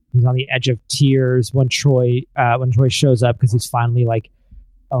 He's on the edge of tears when Choi shows up because he's finally like,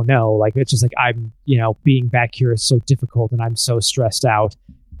 oh no, like it's just like, I'm being back here is so difficult, and I'm so stressed out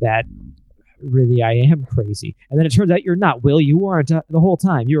that really I am crazy. And then it turns out you're not, Will. You weren't the whole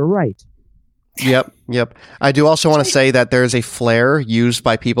time. You were right. Yep. I do also want to say that there is a flare used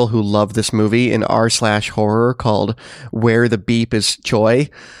by people who love this movie in r/horror called "Where the Beep is Choi,"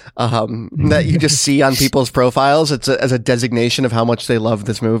 that you just see on people's profiles. It's as a designation of how much they love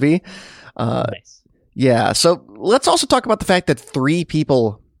this movie. Nice. Yeah. So let's also talk about the fact that 3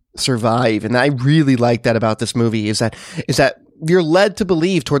 people survive, and I really like that about this movie. Is that you're led to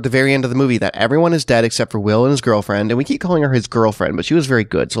believe toward the very end of the movie that everyone is dead except for Will and his girlfriend. And we keep calling her his girlfriend, but she was very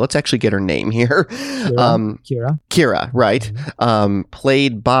good. So let's actually get her name here. Kira, right. Mm-hmm.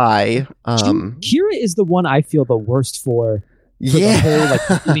 Played by... Kira is the one I feel the worst for the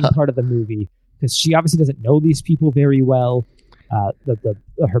whole beginning part of the movie. Because she obviously doesn't know these people very well.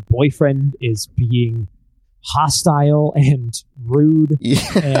 Her boyfriend is being hostile and rude. Yeah.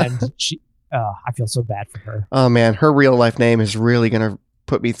 And she... I feel so bad for her. Oh man, her real life name is really going to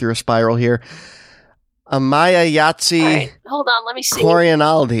put me through a spiral here. Amaya Yahtzee. Right, hold on, let me see.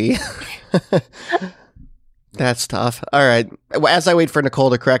 Corianaldi. That's tough. All right. As I wait for Nicole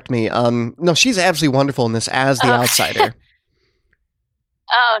to correct me, no, she's absolutely wonderful in this as the outsider.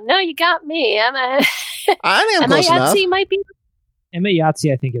 Oh no, you got me. I am close enough. Yahtzee might be. Emma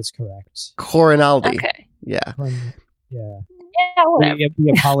Yahtzee, I think, is correct. Corianaldi. Okay. Yeah. Yeah, whatever.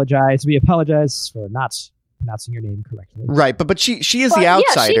 We apologize. We apologize for not pronouncing your name correctly. Right, but she is the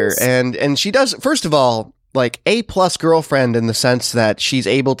outsider, and she does. First of all, like A+ girlfriend in the sense that she's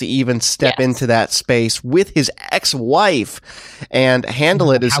able to even step into that space with his ex-wife and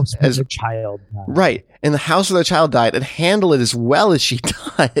handle it as their child died. Right, in the house where their child died, and handle it as well as she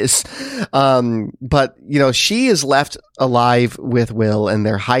does. But you know, she is left alive with Will, and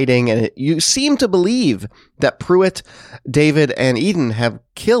they're hiding. And you seem to believe that Pruitt, David, and Eden have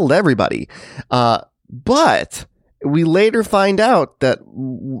killed everybody, but we later find out that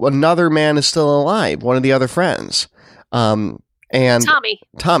another man is still alive, one of the other friends. And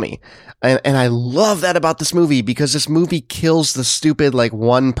Tommy. And I love that about this movie, because this movie kills the stupid, like,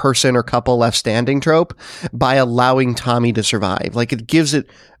 one person or couple left standing trope by allowing Tommy to survive. Like, it gives it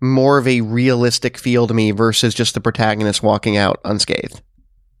more of a realistic feel to me versus just the protagonist walking out unscathed.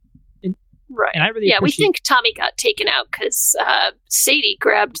 Right. And I really we think Tommy got taken out because Sadie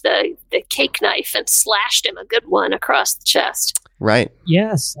grabbed the cake knife and slashed him a good one across the chest. Right.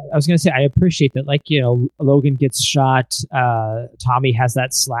 Yes. I was going to say, I appreciate that. Like, you know, Logan gets shot. Tommy has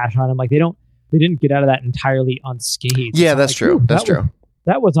that slash on him. Like, they didn't get out of that entirely unscathed. Yeah, that's true. That's true.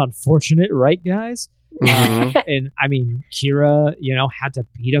 That was unfortunate, right, guys? Mm-hmm. And I mean, Kira, you know, had to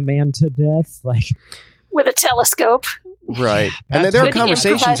beat a man to death, like, with a telescope. Right. And there are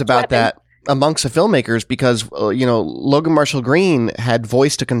conversations about that amongst the filmmakers, because, you know, Logan Marshall Green had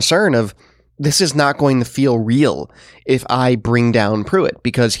voiced a concern of, this is not going to feel real if I bring down Pruitt,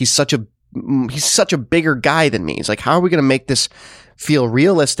 because he's such a bigger guy than me. He's like, how are we going to make this feel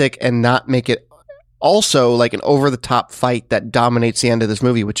realistic and not make it also like an over the top fight that dominates the end of this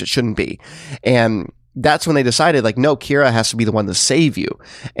movie, which it shouldn't be. And that's when they decided, like, no, Kira has to be the one to save you.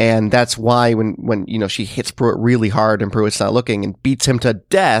 And that's why when you know, she hits Pruitt really hard and Pruitt's not looking and beats him to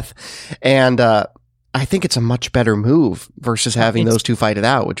death. And I think it's a much better move versus having those two fight it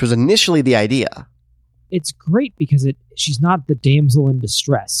out, which was initially the idea. It's great because she's not the damsel in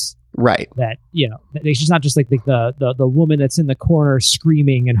distress. Right. That, you know, she's not just like the woman that's in the corner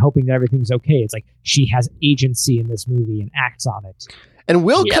screaming and hoping that everything's okay. It's like she has agency in this movie and acts on it. And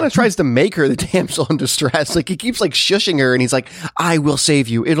Will kind of tries to make her the damsel in distress. Like, he keeps like shushing her, and he's like, I will save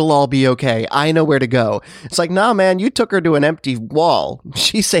you. It'll all be okay. I know where to go. It's like, nah, man, you took her to an empty wall.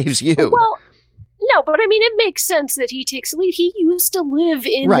 She saves you. Well, no, but I mean, it makes sense that he takes a lead. He used to live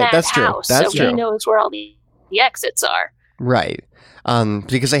in that house. That's true. He knows where all the exits are. Right.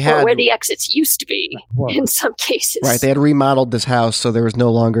 Because they had... Or where the exits used to be, in some cases. Right, they had remodeled this house, so there was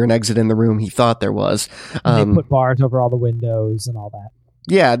no longer an exit in the room he thought there was. They put bars over all the windows and all that.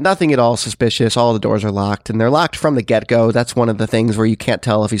 Yeah, nothing at all suspicious. All the doors are locked, and they're locked from the get-go. That's one of the things where you can't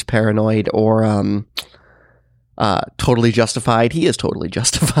tell if he's paranoid or totally justified. He is totally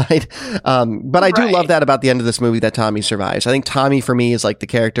justified. But I do love that about the end of this movie, that Tommy survives. I think Tommy, for me, is like the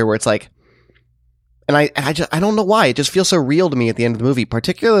character where it's like, and I don't know why, it just feels so real to me at the end of the movie,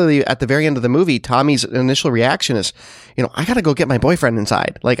 particularly at the very end of the movie. Tommy's initial reaction is, you know, I gotta go get my boyfriend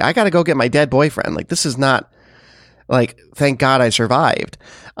inside. Like, I gotta go get my dead boyfriend. Like, this is not, like, thank God I survived.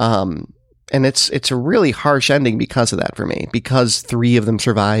 And it's a really harsh ending because of that for me, because 3 of them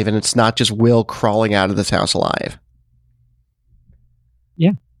survive, and it's not just Will crawling out of this house alive.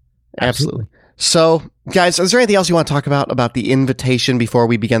 Yeah, absolutely. So, guys, is there anything else you want to talk about the invitation before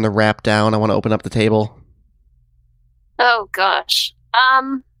we begin the wrap down? I want to open up the table. Oh, gosh.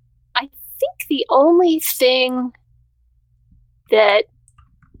 I think the only thing that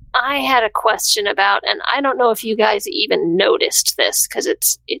I had a question about, and I don't know if you guys even noticed this because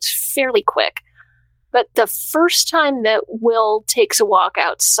it's fairly quick, but the first time that Will takes a walk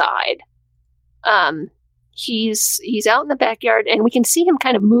outside, he's out in the backyard, and we can see him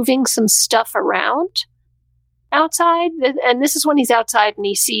kind of moving some stuff around outside. And this is when he's outside and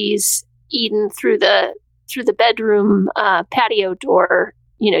he sees Eden through the bedroom patio door.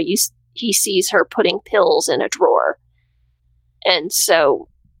 You know, he sees her putting pills in a drawer, and so.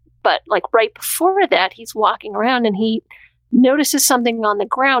 But like right before that, he's walking around and he notices something on the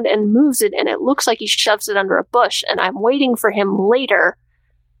ground and moves it, and it looks like he shoves it under a bush. And I'm waiting for him later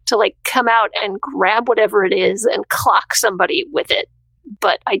to like come out and grab whatever it is and clock somebody with it.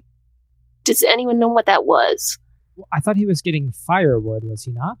 But does anyone know what that was? I thought he was getting firewood, was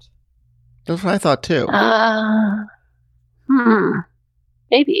he not? That's what I thought too.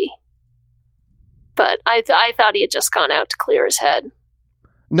 Maybe. But I thought he had just gone out to clear his head.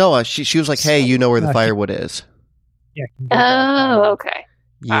 No, she was like, hey, you know where the firewood is. Yeah. Oh, okay.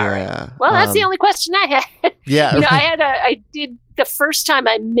 Yeah. All right. Well, that's the only question I had. Yeah. You know, I did the first time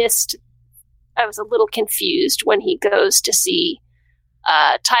I was a little confused when he goes to see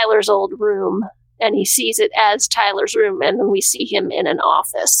Tyler's old room, and he sees it as Tyler's room, and then we see him in an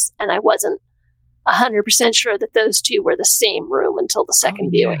office, and I wasn't 100% sure that those two were the same room until the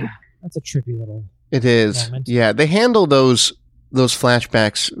second viewing. That's a trippy little It is. moment. Yeah, they handle those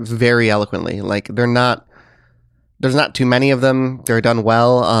flashbacks very eloquently. Like there's not too many of them. They're done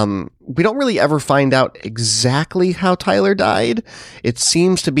well. We don't really ever find out exactly how Tyler died. It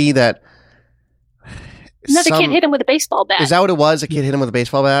seems to be that another kid hit him with a baseball bat. Is that what it was? A kid hit him with a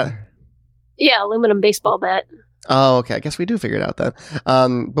baseball bat? Yeah, aluminum baseball bat. Oh, okay. I guess we do figure it out then.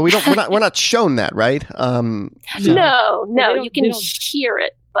 But we're not shown that, right? No, you can hear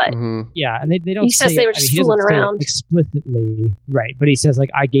it, but yeah, and they don't. He says they were just fooling around explicitly, right? But he says like,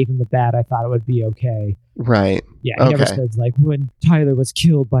 "I gave him the bat. I thought it would be okay." Right. Yeah. He never says like when Tyler was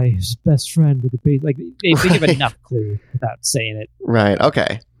killed by his best friend with a base. Like they give enough clue without saying it. Right.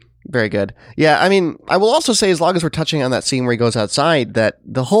 Okay. Very good. Yeah, I mean, I will also say, as long as we're touching on that scene where he goes outside, that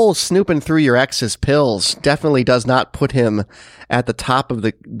the whole snooping through your ex's pills definitely does not put him at the top of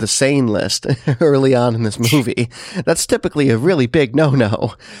the sane list early on in this movie. That's typically a really big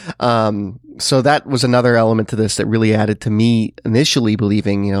no-no. So that was another element to this that really added to me initially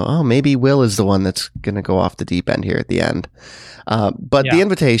believing, oh, maybe Will is the one that's going to go off the deep end here at the end. But The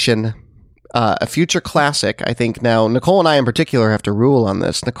Invitation... a future classic, I think. Now, Nicole and I in particular have to rule on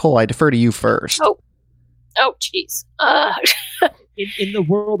this. Nicole, I defer to you first. Oh, jeez. In the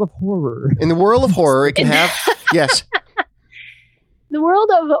world of horror. In the world of horror, it can have... Yes. The world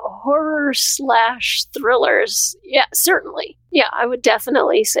of horror / thrillers. Yeah, certainly. Yeah, I would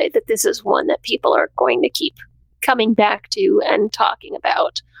definitely say that this is one that people are going to keep coming back to and talking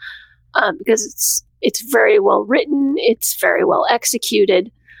about. Because it's very well written. It's very well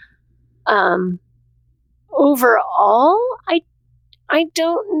executed. Overall, I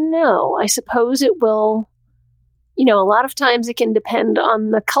don't know. I suppose it will, a lot of times it can depend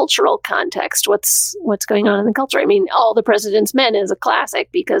on the cultural context, what's going on in the culture. I mean, All the President's Men is a classic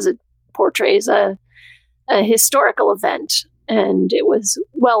because it portrays a historical event, and it was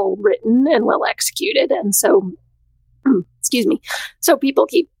well written and well executed. And so, excuse me. So people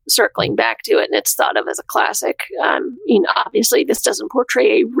keep circling back to it, and it's thought of as a classic. Obviously this doesn't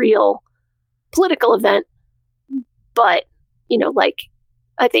portray a real political event, but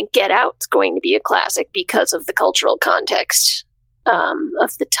I think Get Out's going to be a classic because of the cultural context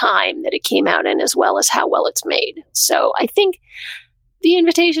of the time that it came out in, as well as how well it's made. So I think The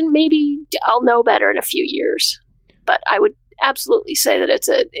Invitation, maybe I'll know better in a few years, but I would absolutely say that it's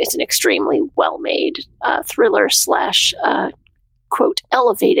an extremely well made thriller / quote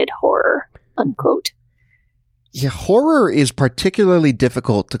elevated horror unquote. Yeah, horror is particularly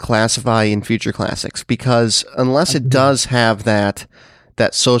difficult to classify in future classics because unless it does have that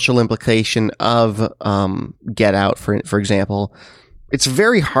social implication of Get Out, for example, it's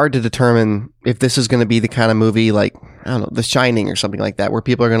very hard to determine if this is going to be the kind of movie like, I don't know, The Shining or something like that, where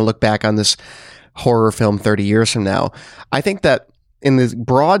people are going to look back on this horror film 30 years from now. I think that in the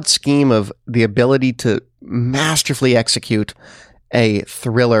broad scheme of the ability to masterfully execute a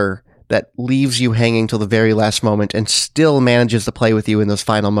thriller that leaves you hanging till the very last moment and still manages to play with you in those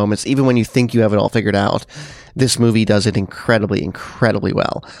final moments, even when you think you have it all figured out. This movie does it incredibly, incredibly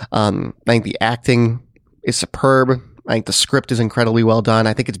well. I think the acting is superb. I think the script is incredibly well done.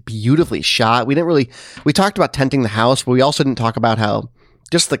 I think it's beautifully shot. We talked about tenting the house, but we also didn't talk about how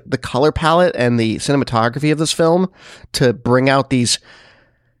just the color palette and the cinematography of this film to bring out these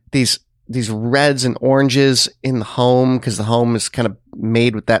reds and oranges in the home, because the home is kind of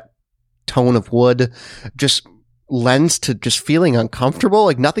made with that tone of wood, just lends to just feeling uncomfortable.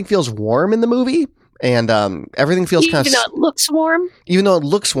 Like nothing feels warm in the movie, and everything feels kind of. Even though it looks warm. Even though it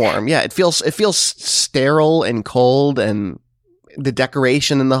looks warm, yeah, it feels sterile and cold, and the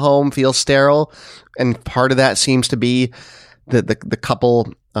decoration in the home feels sterile, and part of that seems to be the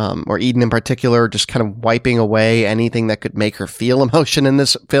couple, or Eden in particular, just kind of wiping away anything that could make her feel emotion in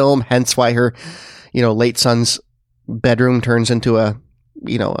this film. Hence why her, late son's bedroom turns into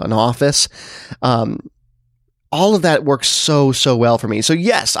an office. All of that works so well for me. So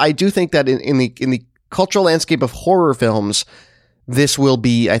yes, I do think that in the cultural landscape of horror films, this will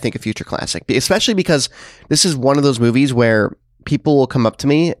be, I think, a future classic, especially because this is one of those movies where people will come up to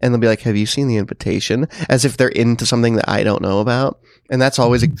me and they'll be like, have you seen The Invitation? As if they're into something that I don't know about. And that's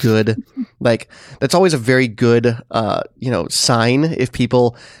always a good, that's always a very good, sign if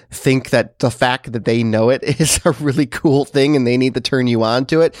people think that the fact that they know it is a really cool thing and they need to turn you on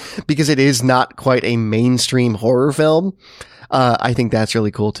to it, because it is not quite a mainstream horror film. I think that's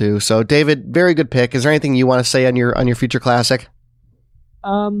really cool too. So David, very good pick. Is there anything you want to say on your future classic?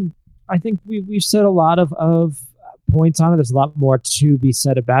 I think we've said a lot of points on it. There's a lot more to be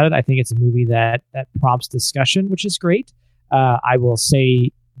said about it. I think it's a movie that prompts discussion, which is great. I will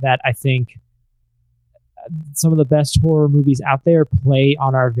say that I think some of the best horror movies out there play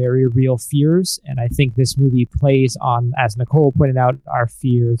on our very real fears. And I think this movie plays on, as Nicole pointed out, our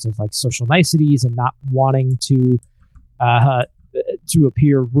fears of like social niceties and not wanting to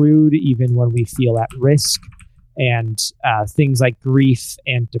appear rude even when we feel at risk, and things like grief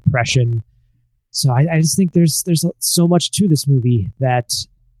and depression. So I just think there's so much to this movie that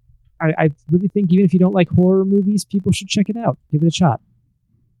I really think even if you don't like horror movies, people should check it out. Give it a shot.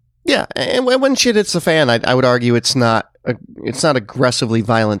 Yeah, and when shit hits the fan, I would argue it's not aggressively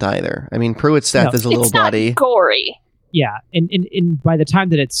violent either. I mean, Pruitt's death is a little bloody. It's not gory. Yeah, and by the time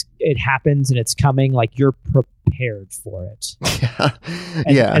that it happens and it's coming, like, you're prepared for it.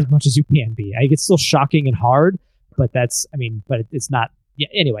 Yeah. As much as you can be. It's still shocking and hard, but it's not. Yeah,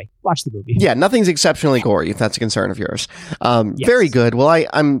 anyway, watch the movie. Yeah, nothing's exceptionally gory, if that's a concern of yours. Yes. Very good. Well,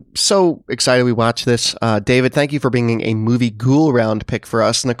 I'm so excited we watched this. David, thank you for bringing a movie Ghoul Round pick for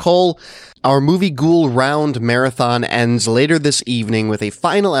us. Nicole, our movie Ghoul Round marathon ends later this evening with a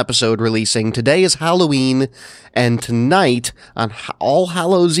final episode releasing. Today is Halloween, and tonight, on All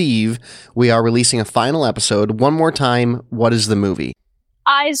Hallows Eve, we are releasing a final episode. One more time, what is the movie?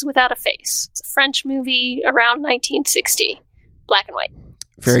 Eyes Without a Face. It's a French movie around 1960. Black and white.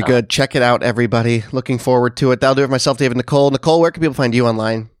 Very good. Check it out, everybody. Looking forward to it. That'll do it for myself, David. Nicole, where can people find you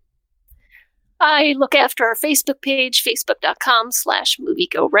online? I look after our Facebook page,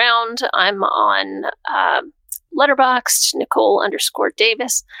 facebook.com/moviegoround. I'm on Letterboxd,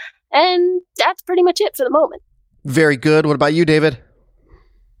 Nicole_Davis. And that's pretty much it for the moment. Very good. What about you, David?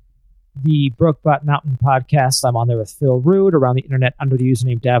 The Brokeback Mountain podcast. I'm on there with Phil Rude, around the internet under the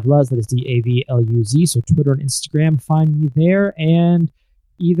username Davluz. That is DAVLUZ. So Twitter and Instagram, find me there. And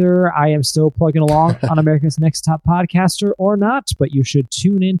either I am still plugging along on America's Next Top Podcaster or not, but you should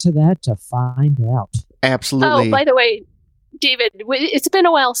tune into that to find out. Absolutely. Oh, by the way, David, it's been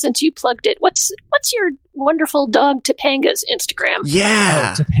a while since you plugged it. What's your wonderful dog Topanga's Instagram?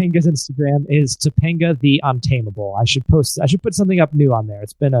 Yeah. Topanga's Instagram is Topanga the Untamable. I should put something up new on there.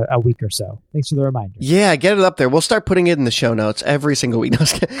 It's been a week or so. Thanks for the reminder. Yeah, get it up there. We'll start putting it in the show notes every single week.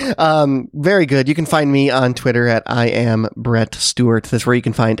 Very good. You can find me on Twitter at I am Brett Stewart. That's where you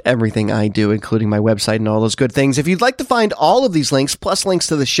can find everything I do, including my website and all those good things. If you'd like to find all of these links, plus links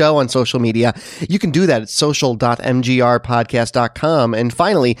to the show on social media, you can do that at social.mgrpodcast.com. And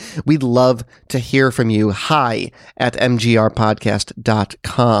finally, we'd love to hear from you.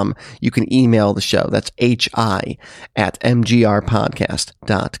 hi@mgrpodcast.com. You can email the show. That's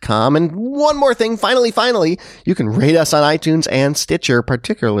hi@mgrpodcast.com. And one more thing, finally, you can rate us on iTunes and Stitcher,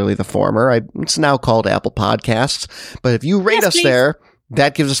 particularly the former. It's now called Apple Podcasts. But if you rate us there,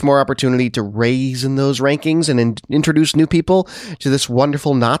 that gives us more opportunity to raise in those rankings and introduce new people to this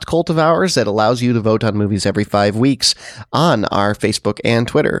wonderful not cult of ours that allows you to vote on movies every 5 weeks on our Facebook and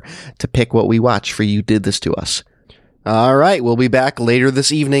Twitter to pick what we watch for You Did This to Us. All right, we'll be back later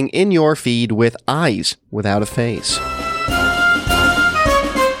this evening in your feed with Eyes Without a Face.